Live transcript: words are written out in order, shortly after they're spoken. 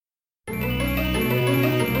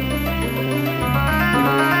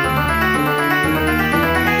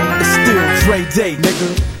Dre Day, nigga,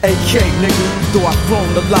 AK, nigga. Though I've grown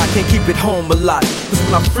a lot, can't keep it home a lot. Cause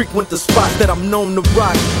when I frequent the spots that I'm known to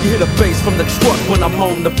rock, you hear the bass from the truck when I'm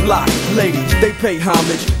on the block. Ladies, they pay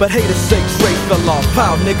homage, but haters say Dre fell off.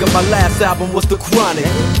 How, nigga, my last album was The Chronic.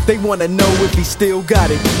 They wanna know if he still got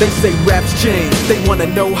it. They say raps change, they wanna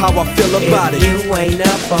know how I feel about it. You ain't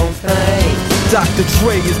up on things. Dr.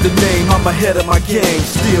 Dre is the name, I'm ahead of my game.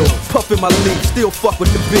 Still puffin' my leaf, still fuck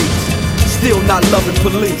with the beats. Still not loving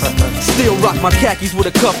police. Still rock my khakis with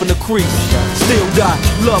a cuff in the crease. Still got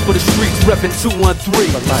love for the streets, reppin' 213.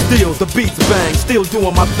 Still the beats bang, still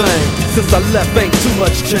doing my thing. Since I left, ain't too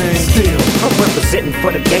much change. Still I'm representing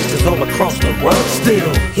for the gangsters all across the world. Still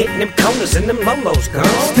hitting them corners and them lolos,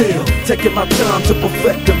 girl. Still taking my time to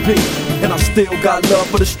perfect the beat. And I still got love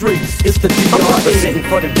for the streets. It's the DRE. I'm representing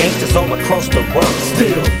for the gangsters all across the world.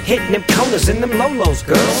 Still hitting them corners and them lolos,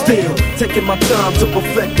 girl. Still taking my time to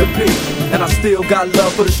perfect the beat. And I still got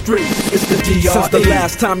love for the streets. It's the DRE. Since the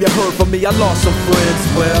last time you heard from me, I lost some friends.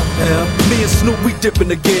 Well, me and Snoop, we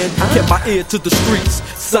dipping again. Kept my ear to the streets.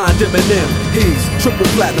 Signed Eminem. He's triple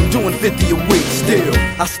platinum, doing 50 a week. Still,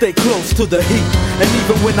 I stay close to the heat. And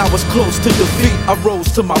even when I was close to defeat, I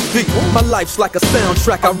rose to my feet. My life's like a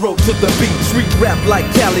soundtrack I wrote to the beat. Street rap like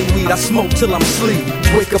Cali weed, I smoke till I'm sleep.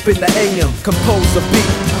 Wake up in the AM, compose a beat.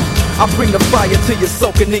 I bring the fire till you're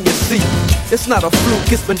soaking in your seat. It's not a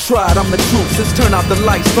fluke, it's been tried, I'm the truth. Since turn out the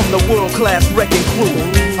lights from the world-class wrecking crew,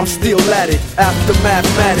 I'm still at it, after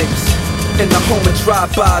mathematics. In the home and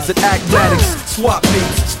drive-bys and acmatics. Swap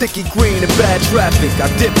meets, sticky green and bad traffic. I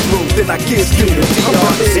dip through, then I give you the I'm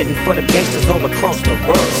representing for the gangsters all across the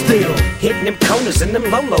world. Still hitting them corners and them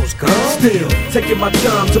lolos, girl. Still taking my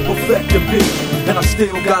time to perfect the beat. And I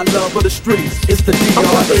still got love for the streets. It's the DRE. I'm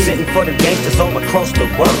representing for the gangsters all across the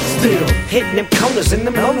world. Still hitting them corners and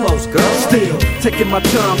them lolos, girl. Still taking my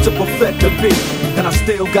time to perfect the beat. And I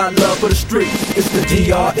still got love for the streets. It's the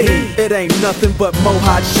DRE. It ain't nothing but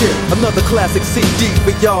mohawk shit. Another classic CD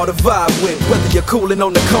for y'all to vibe with. Whether you're coolin'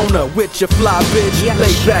 on the corner with your fly bitch,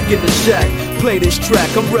 lay back in the shack, play this track.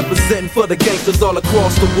 I'm representing for the gangsters all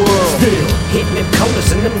across the world. Still hitting them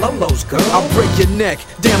corners and them lolos, girl. I'll break your neck,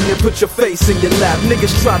 damn near put your face in your lap.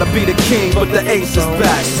 Niggas try to be the king, but the ace is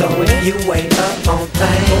back. So if you ain't up on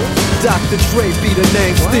things, Dr. Dre be the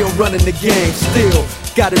name, still running the game. Still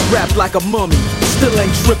got it wrapped like a mummy. Still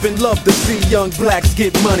ain't trippin', love to see young blacks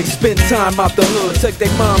get money. Spend time out the hood, take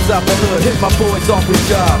their moms out the hood. Hit my boys off with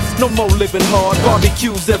jobs, no more living hard.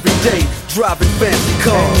 Barbecues every day, driving fancy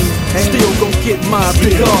cars. Still gon' get mine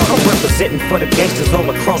big hard. I'm representing for the gangsters all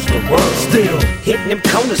across the world. Still hitting them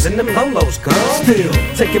corners and them lolos, girl. Still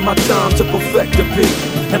taking my time to perfect the beat.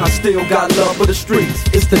 And I still got love for the streets.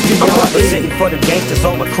 It's the DRE. I'm representing for the gangsters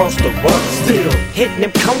all across the world. Still hitting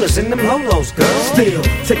them corners and them lolos, girl. Still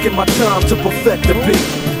taking my time to perfect the beat.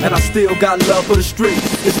 And I still got love for the streets.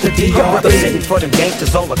 It's the DRE. I'm representing for the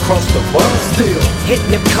gangsters all across the world. Still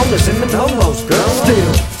hitting them corners and them lolos, girl.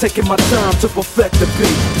 Still taking my time to perfect the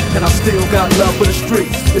beat. And I still got love for the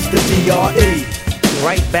streets. It's the DRE.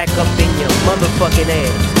 Right back up in your motherfucking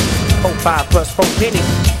ass. 05 plus 4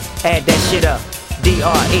 pennies. Add that shit up.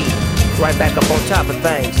 DRE. Right back up on top of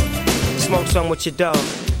things. Smoke some with your dog.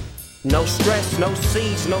 No stress, no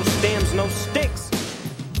seeds, no stems, no sticks.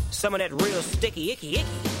 Some of that real sticky, icky.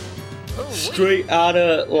 Ooh, Straight out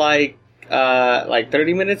of like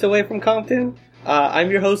 30 minutes away from Compton.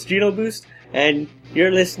 I'm your host Gino Boost, and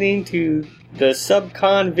you're listening to the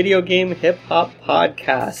Subcon Video Game Hip Hop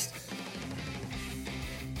Podcast.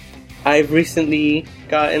 I've recently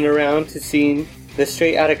gotten around to seeing the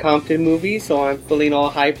Straight Outta Compton movie, so I'm feeling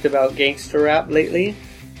all hyped about gangster rap lately.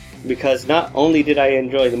 Because not only did I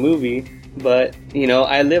enjoy the movie, but, you know,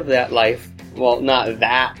 I live that life. Well, not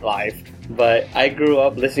that life, but I grew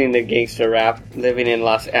up listening to gangster rap, living in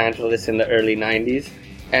Los Angeles in the early 90s.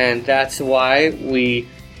 And that's why we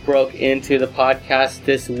broke into the podcast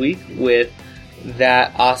this week with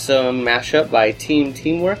that awesome mashup by Team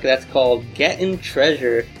Teamwork. That's called Gettin'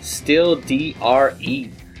 Treasure, Still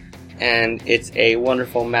DRE. And it's a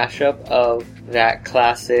wonderful mashup of that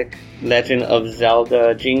classic Legend of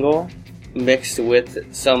Zelda jingle mixed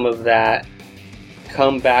with some of that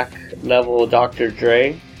comeback level Dr.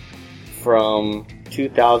 Dre from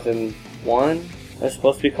 2001. It's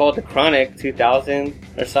supposed to be called The Chronic 2000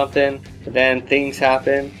 or something, but then things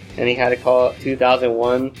happened and he had to call it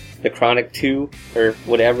 2001 The Chronic 2 or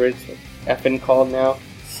whatever it's effing called now.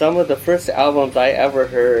 Some of the first albums I ever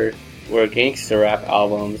heard were gangster rap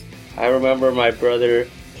albums. I remember my brother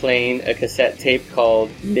playing a cassette tape called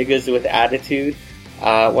Niggas with Attitude.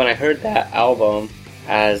 When I heard that album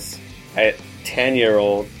as a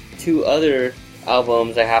 10-year-old, two other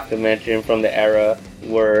albums I have to mention from the era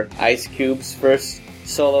were Ice Cube's first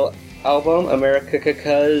solo album,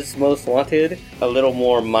 America's Most Wanted. A little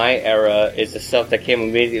more my era is the stuff that came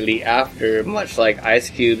immediately after, much like Ice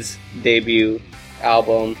Cube's debut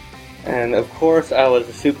album. And of course, I was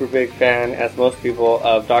a super big fan, as most people,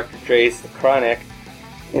 of Dr. Dre's The Chronic.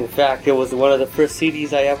 In fact, it was one of the first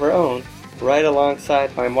CDs I ever owned, right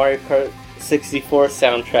alongside my Mario Kart 64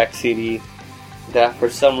 soundtrack CD that for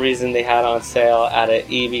some reason they had on sale at an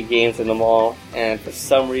EB Games in the mall, and for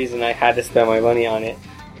some reason I had to spend my money on it.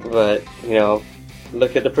 But, you know,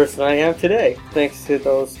 look at the person I am today, thanks to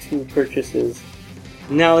those two purchases.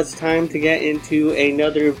 Now it's time to get into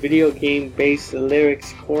another video game-based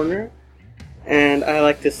lyrics corner, and I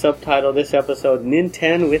like to subtitle this episode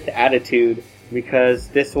Nintendo with Attitude, because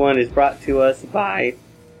this one is brought to us by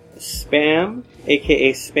Spam,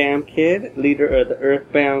 aka Spam Kid, leader of the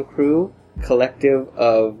Earthbound Crew, collective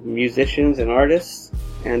of musicians and artists.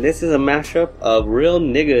 And this is a mashup of Real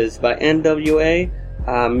Niggas by NWA,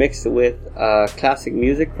 mixed with classic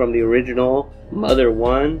music from the original Mother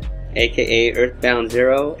 1, aka Earthbound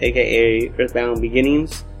Zero, aka Earthbound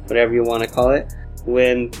Beginnings, whatever you want to call it.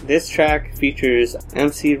 When this track features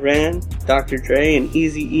MC Ren, Dr. Dre, and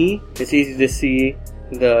Eazy-E, it's easy to see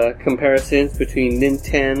the comparisons between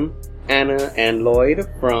Nintendo, Anna, and Lloyd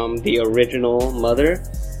from the original Mother.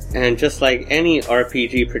 And just like any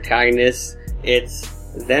RPG protagonist, it's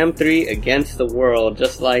them three against the world,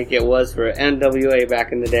 just like it was for NWA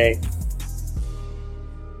back in the day.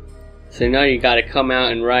 So now you gotta come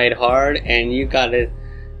out and ride hard, and you gotta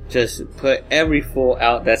just put every fool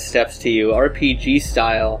out that steps to you, RPG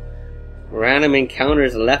style. Random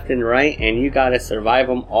encounters left and right, and you gotta survive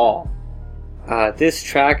them all. This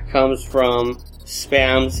track comes from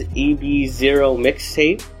Spam's EB0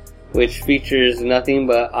 mixtape, which features nothing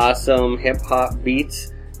but awesome hip-hop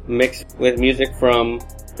beats mixed with music from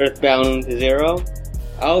Earthbound Zero.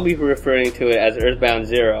 I'll be referring to it as Earthbound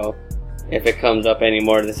Zero if it comes up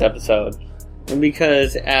anymore this episode. And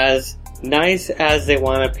because as nice as they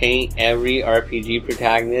want to paint every RPG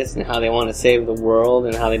protagonist and how they want to save the world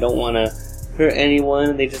and how they don't want to hurt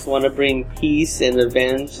anyone, they just want to bring peace and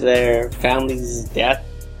avenge their family's death,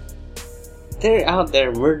 they're out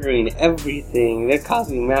there murdering everything. They're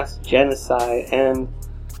causing mass genocide and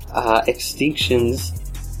extinctions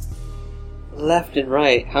left and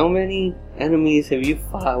right. How many enemies have you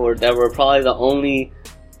fought that were probably the only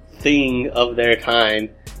thing of their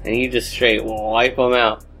kind, and you just straight wipe them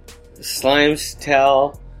out? Slimes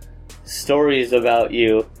tell stories about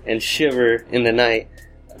you and shiver in the night.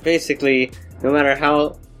 Basically, no matter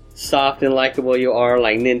how soft and likable you are,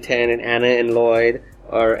 like Nintendo and Anna and Lloyd,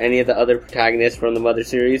 or any of the other protagonists from the Mother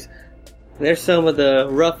series, they're some of the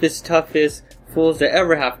roughest, toughest fools to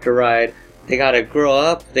ever have to ride. They gotta grow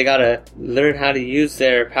up, they gotta learn how to use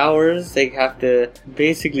their powers, they have to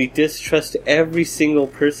basically distrust every single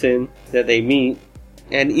person that they meet,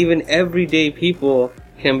 and even everyday people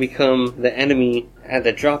can become the enemy at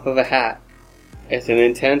the drop of a hat. It's an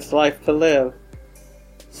intense life to live.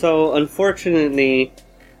 So, unfortunately,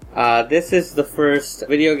 this is the first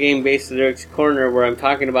video game based lyrics corner where I'm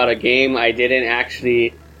talking about a game I didn't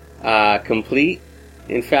actually complete.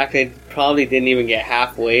 In fact, I probably didn't even get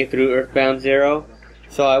halfway through Earthbound Zero.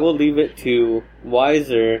 So I will leave it to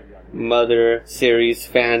wiser Mother series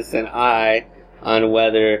fans than I on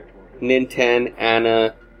whether Nintendo,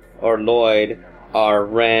 Anna, or Lloyd are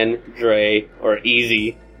Ren, Dre, or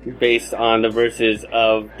Easy, based on the verses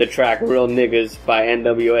of the track Real Niggas by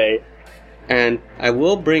NWA. And I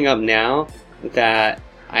will bring up now that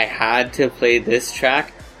I had to play this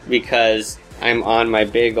track because I'm on my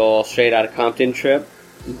big ol' Straight Outta Compton trip,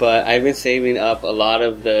 but I've been saving up a lot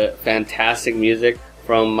of the fantastic music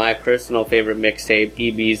from my personal favorite mixtape,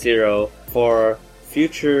 EB0, for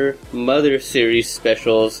future Mother series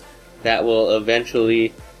specials that will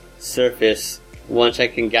eventually surface once I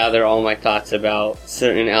can gather all my thoughts about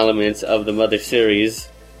certain elements of the Mother series.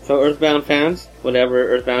 So Earthbound fans, whatever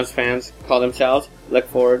Earthbound fans call themselves, look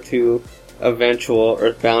forward to eventual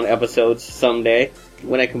Earthbound episodes someday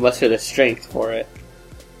when I can muster the strength for it.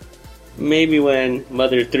 Maybe when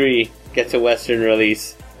Mother 3 gets a Western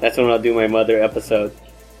release, that's when I'll do my Mother episode.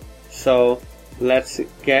 So let's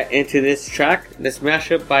get into this track. This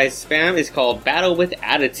mashup by Spam is called Battle with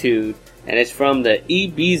Attitude, and it's from the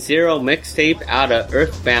EB0 mixtape out of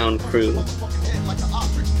Earthbound Crew.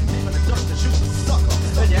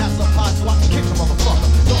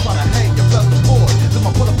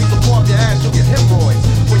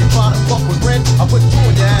 I put you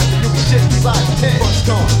in your ass and you can shit inside your head. First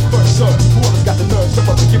come, first serve. Whoever's got the nerve, step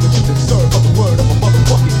up and give what you deserve. Of the word of a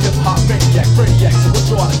motherfucking hip-hop maniac, brainiac. So what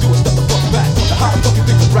you ought to do is step the fuck back.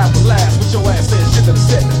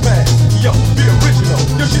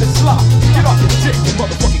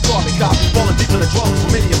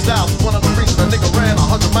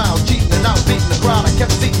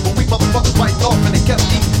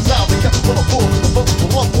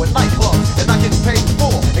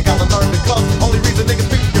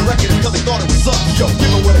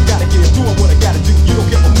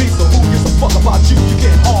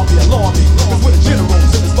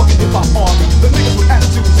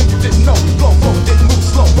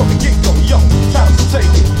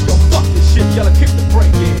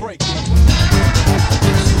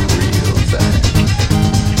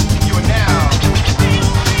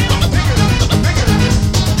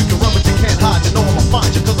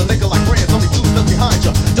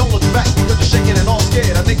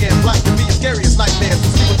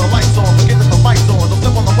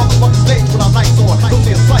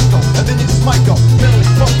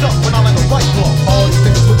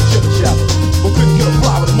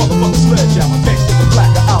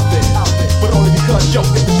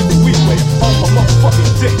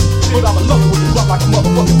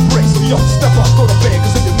 yo, step up, go to bed,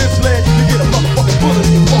 cause if you're misled, you get a motherfucking bullet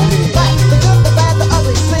in your forehead. Black, the good, the bad, the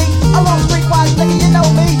ugly, see? I'm on streetwise, nigga, you know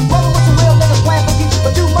me. Rolling with some real niggas playing for keeps,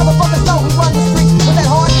 but you motherfuckers know who run the streets with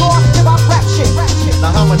that hardcore hip-hop rap shit.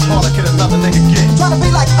 Now how much harder can another nigga get? Trying to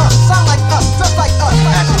be like us, sound like us, dress like us.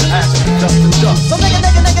 Action to action, dust to dust. So nigga,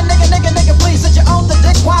 please, since you own the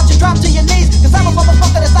dick, why don't you drop to your knees? Cause I'm a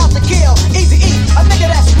motherfucker that's out to kill. Easy E, a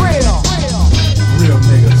nigga that's real. Real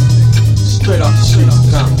niggas, straight off the streets of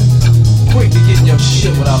Compton. Quick to get in your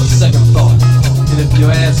shit without a second thought. And if your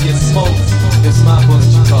ass gets smoked, it's my bullet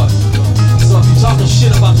you caught. So if you talking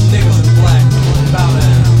shit about the niggas in black, bow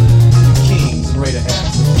down to the kings and Raider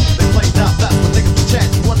hats. They play down fast, but niggas be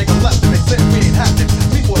chatting. One nigga left and they said we ain't happening.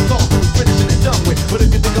 People are thought we was finishing and done with. But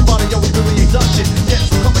if you think about it, yo, we really ain't done shit. Yes,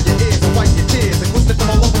 so cover your ears and wipe your tears. And quit slipping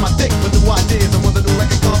all over my dick with new ideas. And when the new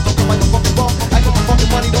record comes, don't come like a fucking bum. I got my fucking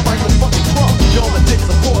money, don't buy your fucking crumb. You're on the dicks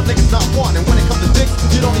of poor niggas, not one. And when it comes to dicks,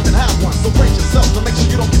 you don't even have one. So brace yourself to make sure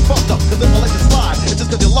you don't get fucked up. Cause if I let you slide, it's just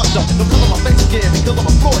cause you lucked up. Don't come on my face again because I'm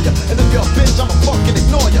a floor ya. And if you're a bitch, I'ma fucking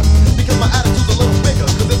ignore ya. Because my attitude's a little bigger.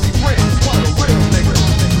 Cause if he friends, it's one of the real niggas.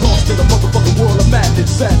 Lost in the motherfucking world of madness,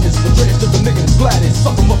 sadness. The dreams of the nigga is gladdest.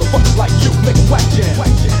 Sucker motherfuckers like you make a whack jam.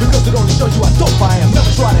 Because it only shows you how dope I am.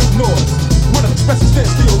 Never try to ignore us. When I'm expressing stand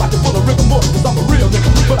still like a full of rigor mortis. Cause I'm a real nigga,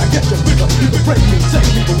 but I get you bigger. You can break me, take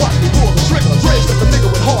me, but watch me pull the trigger. Dre's just a nigga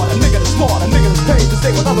with heart, a nigga that's smart, a nigga that's paid to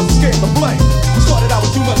stay when others are scared to blame. We started out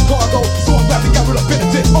with too much cargo, so I'm glad we got rid of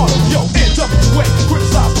Benedict Arnold. Yo, NWA,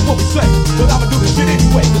 criticize for what we say, but I'ma do this shit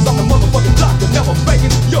anyway. Cause I'm the motherfucking doctor, never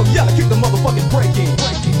faking. Yo, yella, kick the motherfucking break in.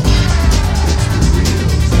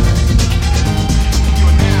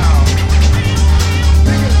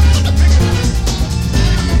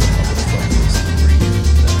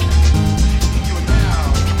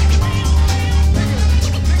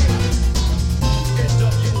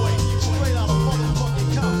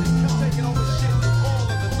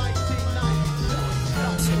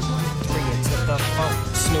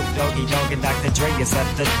 Dogg and Dr. Dre is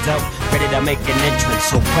at the dope, ready to make an entrance,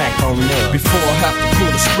 so back on up. Before I have to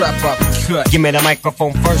pull the strap out the cut, give me the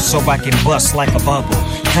microphone first so I can bust like a bubble.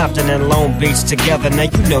 Compton and Long Beach together, now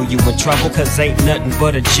you know you in trouble, cause ain't nothing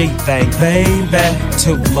but a G thing, baby.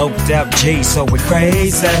 Two loped out G's, so we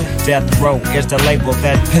crazy. Death Row is the label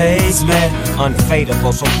that pays me.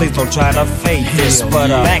 Unfadable, so please don't try to fade this. But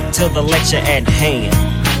back to the lecture at hand.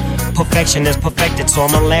 Perfection is perfected, so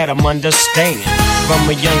I'ma let them understand from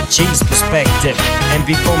a young G's perspective. And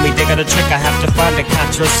before me dig out a trick, I have to find a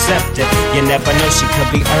contraceptive. You never know, she could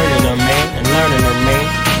be earning her, man, and learning her,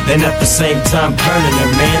 man. And at the same time burning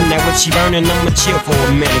her, man. Now if she burning, I'ma chill for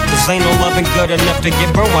a minute, cause ain't no loving good enough to get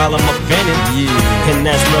burned while I'm offended. Yeah, and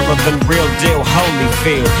that's realer than real deal,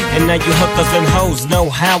 Holyfield. And now you hookers and hoes know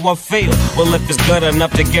how I feel. Well, if it's good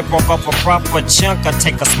enough to get broke off a proper chunk, I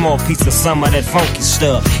take a small piece of some of that funky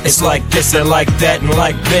stuff. It's like this and like that and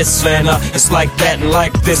like this, and it's like that and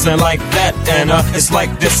like this and like that, and it's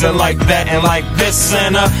like this and like that and like this,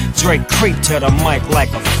 and Drake creep to the mic like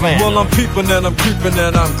a fan. Well, I'm peeping and I'm creeping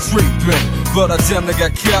and I'm creeping, but I damn near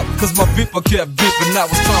got kept, cause my beeper kept beeping. Now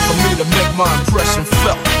it's time for me to make my impression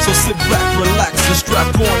felt. So sit back, relax, and strap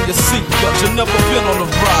on your seatbelt. You've never been on a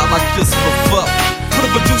ride like this before. Put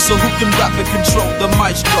a producer who can rap and control the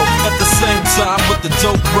maestro at the same time with the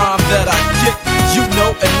dope rhyme that I kick. You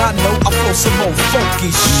know and I know I flow some more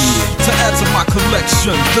funky shit to add to my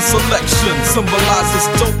collection. The selection symbolizes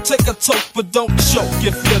dope. Take a toke but don't choke.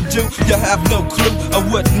 If you do, you have no clue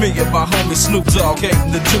of what me and my homie Snoop Dogg came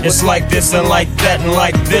to do. It's like this and like that and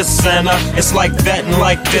like this, and it's like that and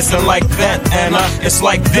like this and like that, and it's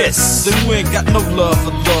like this. Then we ain't got no love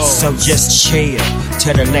for those. So just chill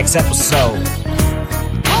till the next episode.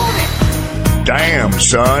 Damn,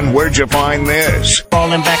 son, where'd you find this?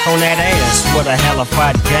 Falling back on that ass with a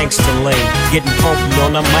hellified gangster lean. Getting funky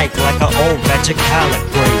on the mic like an old batch of collard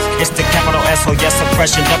greens. It's the capital S, oh yes,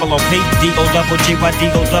 suppression, double OP, D-O-double-G, why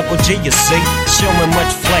D-O-double-G, you see? Showing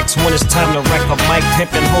much flex when it's time to wreck a mic.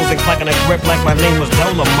 Pimping hoes and clacking a grip like my name was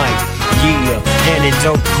Dolomite. Yeah, and it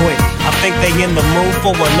don't quit. I think they in the mood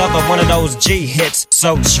for another one of those G hits.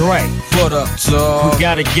 So Dre, what up, dawg? We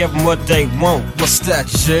gotta give them what they want. What's that,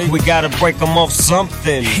 G? We gotta break them off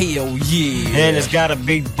something. Hell yeah. And it's gotta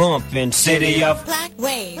be bumping. City of Black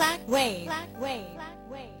Wave, Black Wave, Black Wave, Black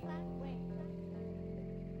Wave.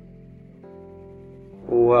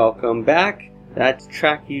 Welcome back. That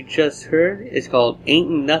track you just heard is called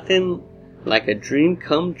Ain't Nothing Like a Dream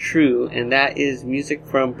Come True, and that is music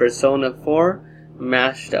from Persona 4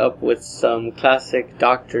 mashed up with some classic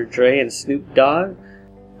Dr. Dre and Snoop Dogg.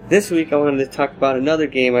 This week I wanted to talk about another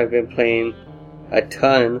game I've been playing a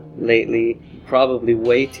ton lately, probably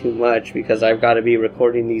way too much because I've got to be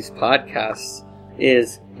recording these podcasts,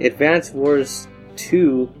 is Advance Wars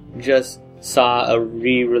 2 just saw a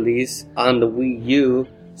re-release on the Wii U,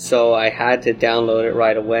 so I had to download it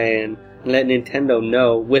right away and let Nintendo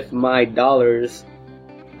know with my dollars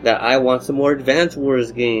that I want some more Advance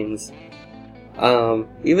Wars games.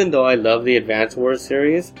 Even though I love the Advance Wars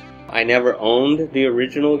series, I never owned the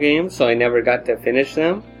original games, so I never got to finish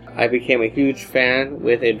them. I became a huge fan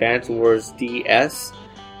with Advance Wars DS,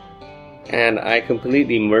 and I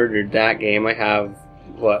completely murdered that game. I have,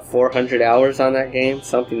 400 hours on that game?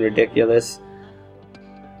 Something ridiculous.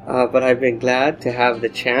 But I've been glad to have the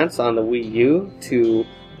chance on the Wii U to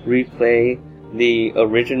replay the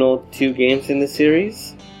original 2 games in the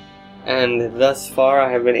series. And thus far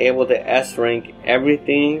I have been able to S-rank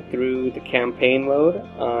everything through the campaign mode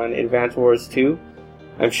on Advance Wars 2.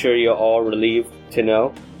 I'm sure you're all relieved to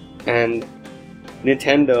know. And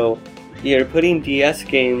Nintendo, you're putting DS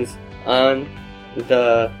games on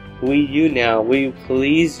the Wii U now. Will you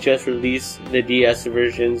please just release the DS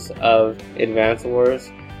versions of Advance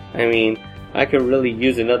Wars? I mean, I could really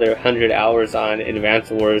use another 100 hours on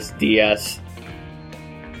Advance Wars DS.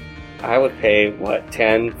 I would pay,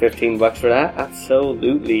 $10-15 for that?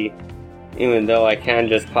 Absolutely. Even though I can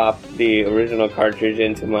just pop the original cartridge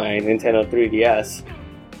into my Nintendo 3DS.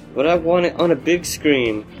 But I want it on a big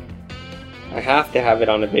screen. I have to have it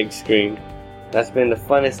on a big screen. That's been the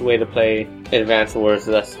funnest way to play Advance Wars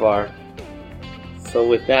thus far. So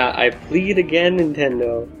with that, I plead again,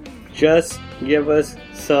 Nintendo. Just give us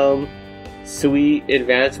some sweet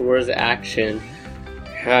Advance Wars action.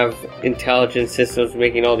 Have Intelligent Systems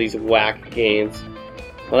making all these whack games.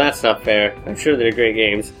 Well, that's not fair. I'm sure they're great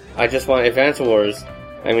games. I just want Advance Wars.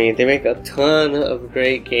 I mean, they make a ton of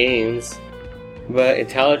great games. But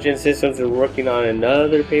Intelligent Systems are working on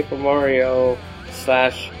another Paper Mario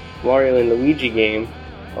 / Mario and Luigi game.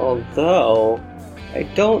 Although, I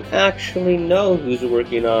don't actually know who's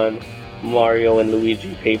working on Mario and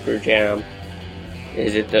Luigi Paper Jam.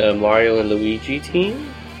 Is it the Mario and Luigi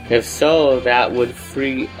team? If so, that would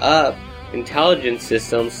free up Intelligent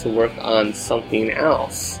Systems to work on something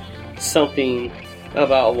else. Something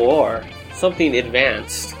about war. Something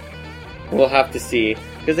advanced. We'll have to see.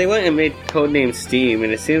 Because they went and made Codename Steam,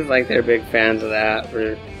 and it seems like they're big fans of that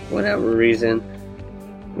for whatever reason.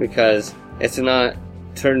 Because it's not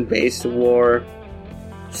turn-based war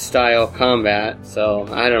style combat, so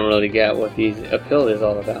I don't really get what the appeal is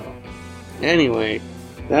all about. Anyway,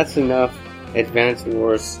 that's enough Advance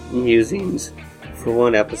Wars musings for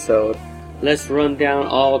one episode. Let's run down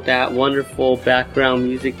all that wonderful background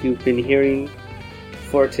music you've been hearing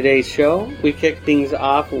for today's show. We kick things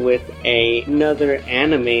off with another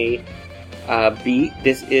anime beat.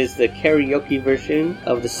 This is the karaoke version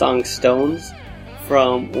of the song Stones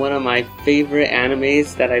from one of my favorite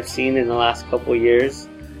animes that I've seen in the last couple years,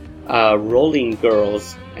 Rolling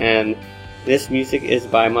Girls. And this music is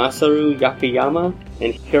by Masaru Yakayama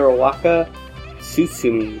and Hiroaka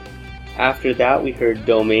Tsutsumi. After that, we heard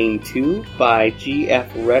Domain 2 by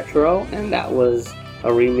GF Retro, and that was a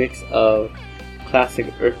remix of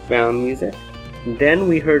classic Earthbound music. Then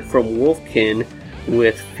we heard from Wolfkin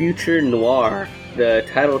with Future Noir, the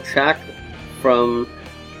title track from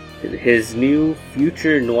his new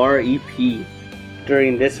Future Noir EP.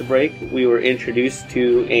 During this break, we were introduced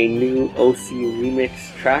to a new OC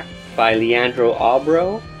remix track by Leandro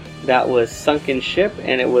Albro. That was Sunken Ship,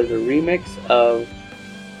 and it was a remix of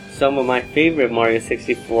some of my favorite Mario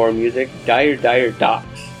 64 music, Dire Dire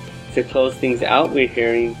Docks. To close things out, we're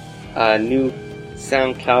hearing a new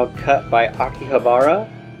SoundCloud cut by Akihabara,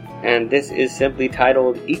 and this is simply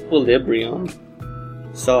titled Equilibrium.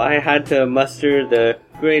 So I had to muster the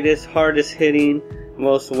greatest, hardest hitting,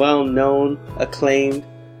 most well-known, acclaimed,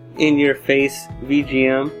 in-your-face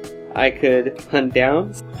VGM I could hunt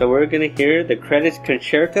down. So we're gonna hear the Credits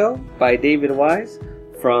Concerto by David Wise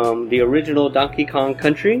from the original Donkey Kong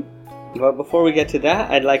Country. But before we get to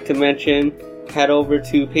that, I'd like to mention, head over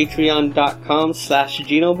to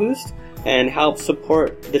patreon.com/GenoBoost and help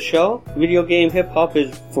support the show. Video game hip hop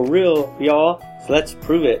is for real, y'all, so let's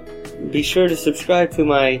prove it. Be sure to subscribe to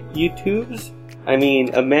my YouTubes. I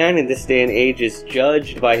mean, a man in this day and age is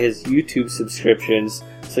judged by his YouTube subscriptions,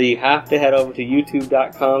 so you have to head over to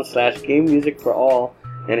youtube.com/GameMusicForAll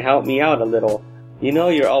and help me out a little. You know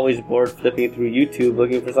you're always bored flipping through YouTube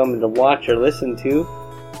looking for something to watch or listen to,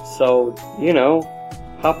 so,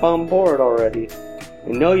 hop on board already.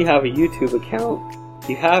 I know you have a YouTube account.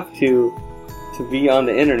 You have to be on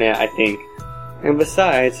the internet, I think. And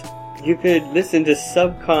besides, you could listen to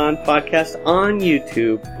Subcon podcast on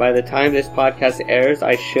YouTube. By the time this podcast airs,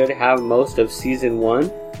 I should have most of Season 1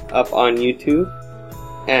 up on YouTube.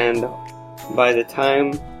 And by the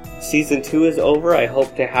time Season 2 is over, I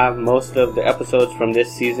hope to have most of the episodes from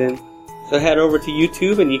this season. So head over to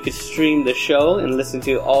YouTube and you can stream the show and listen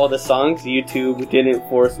to all the songs. YouTube didn't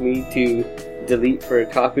force me to delete for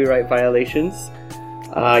copyright violations.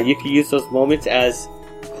 You can use those moments as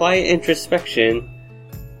quiet introspection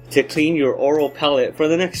to clean your oral palate for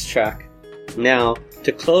the next track. Now,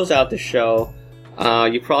 to close out the show,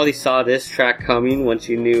 you probably saw this track coming once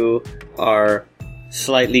you knew our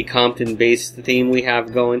slightly Compton-based theme we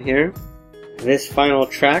have going here. This final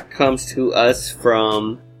track comes to us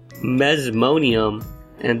from Mesmonium,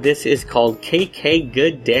 and this is called KK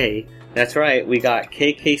Good Day. That's right, we got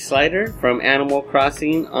KK Slider from Animal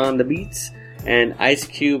Crossing on the beats, and Ice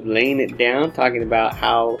Cube laying it down, talking about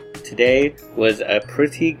how today was a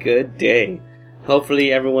pretty good day.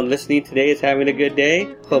 Hopefully everyone listening today is having a good day.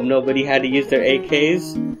 Hope nobody had to use their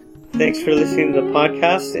AKs. Thanks for listening to the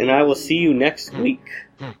podcast, and I will see you next week.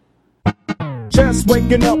 Just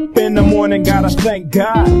waking up in the morning, gotta thank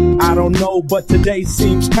God. I don't know, but today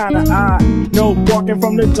seems kinda odd. No barking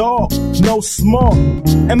from the dog, no smoke.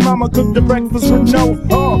 And mama cooked the breakfast with no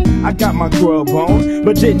hog. I got my grub on,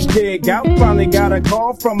 but didn't dig out. Finally got a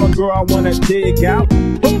call from a girl I wanna dig out.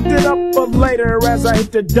 Hooked it up for later as I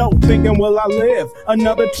hit the dope. Thinking, will I live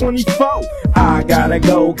another 24? I gotta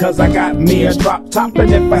go, cause I got me a drop top.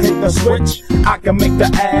 And if I hit the switch, I can make the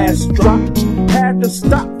ass drop. Had to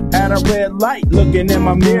stop at a red light, looking in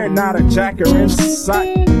my mirror, not a jacker in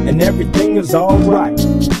sight, and everything is alright.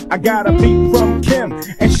 I got a beat from Kim,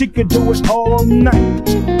 and she could do it all night.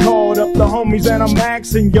 Called up the homies and I'm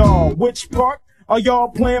asking y'all, which part are y'all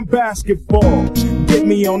playing basketball? Get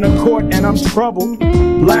me on the court and I'm troubled.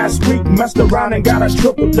 Last week messed around and got a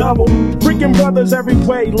triple-double. Freaking brothers every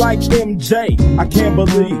way like MJ. I can't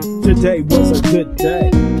believe today was a good day.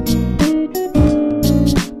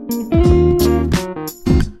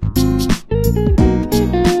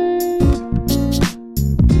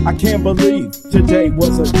 I can't believe today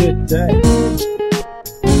was a good day.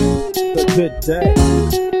 A good day.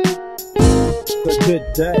 A good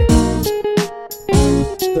day.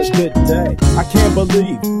 A good day. I can't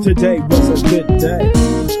believe today was a good day.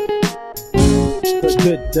 A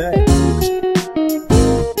good day.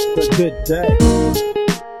 A good day.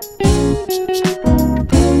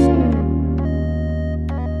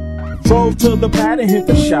 Drove to the pad and hit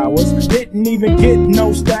the showers. Didn't even get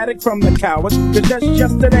no static from the cowards. Cause just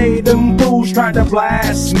yesterday them fools tried to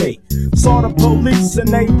blast me. Saw the police and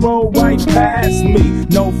they rolled right past me.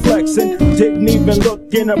 No flexing, didn't even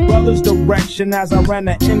look in a brother's direction as I ran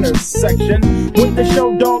the intersection. Went to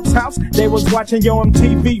Show Dog's house, they was watching Yo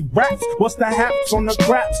MTV Raps. What's the haps on the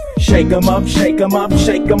craps? Shake 'em up, shake 'em up,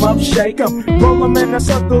 shake 'em up, shake 'em. Roll 'em in a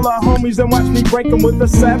circle of homies and watch me break 'em with a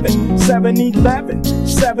 7, 7-11,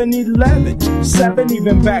 7-11, 7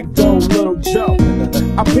 even back door Little Joe.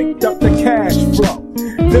 I picked up the cash flow.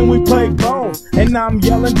 Then we played bones, and I'm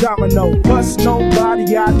yelling domino. Plus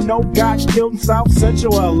nobody I know got killed in South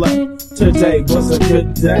Central LA. Today was a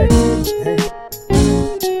good day.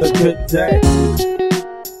 A good day.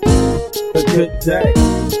 A good day.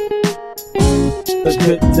 A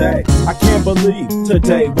good day. I can't believe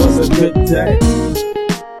today was a good day.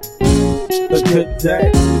 A good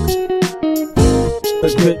day. A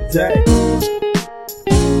good day.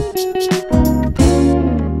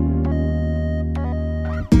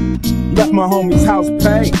 Left my homie's house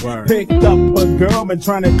paid. Picked up a girl, been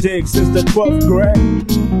trying to dig since the 12th grade.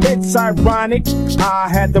 It's ironic, I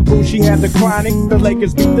had the boo, she had the chronic. The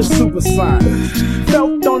Lakers beat the Supersonics.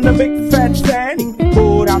 Felt on the big fat fanny,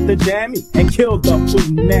 pulled out the jammy and killed the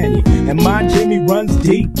food nanny. And my Jimmy runs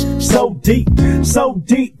deep, so deep, so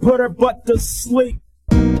deep, put her butt to sleep.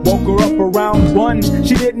 Woke her up around 1,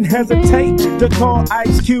 she didn't hesitate to call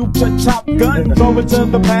Ice Cube the Top Gun. Drove her to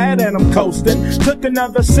the pad and I'm coasting. Took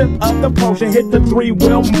another sip of the potion, hit the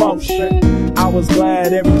 3-wheel motion. I was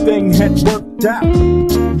glad everything had worked out.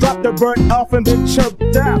 Dropped the bird off and then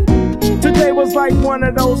chirped out. Today was like one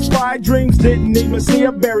of those spy dreams. Didn't even see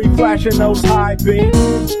a berry flashing those high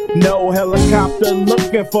beams. No helicopter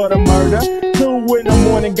looking for the murder. 2 in the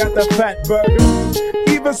morning, got the fat burger.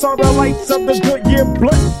 Even saw the lights of the Goodyear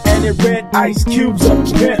blimp, and it read Ice Cube's a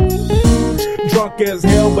pimp. Drunk as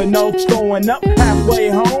hell, but no throwing up. Halfway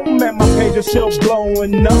home, and my page is still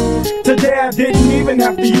blowing up. Today I didn't even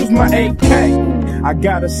have to use my AK. I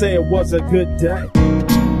gotta say it was a good day.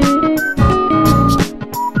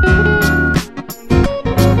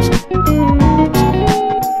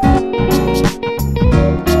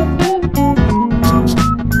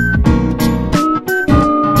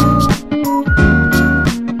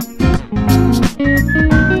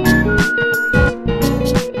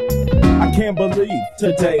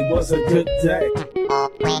 Today was a good day. A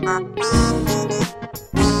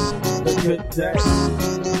good day.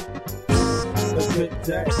 A good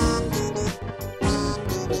day.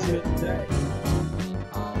 A good day.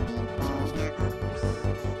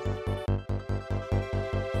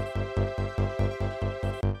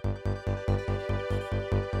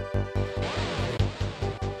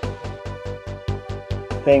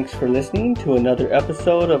 Thanks for listening to another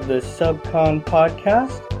episode of the Subcon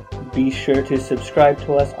Podcast. Be sure to subscribe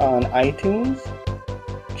to us on iTunes.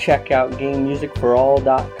 Check out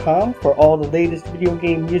GameMusicForAll.com for all the latest video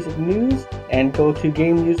game music news, and go to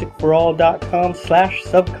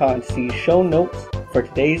GameMusicForAll.com/Subcon to see show notes for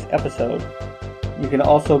today's episode. You can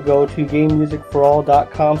also go to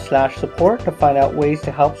GameMusicForAll.com/support to find out ways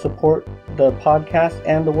to help support the podcast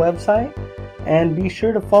and the website. And be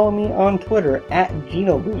sure to follow me on Twitter at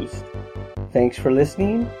GenoBoost. Thanks for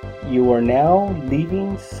listening. You are now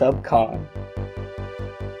leaving Subcon.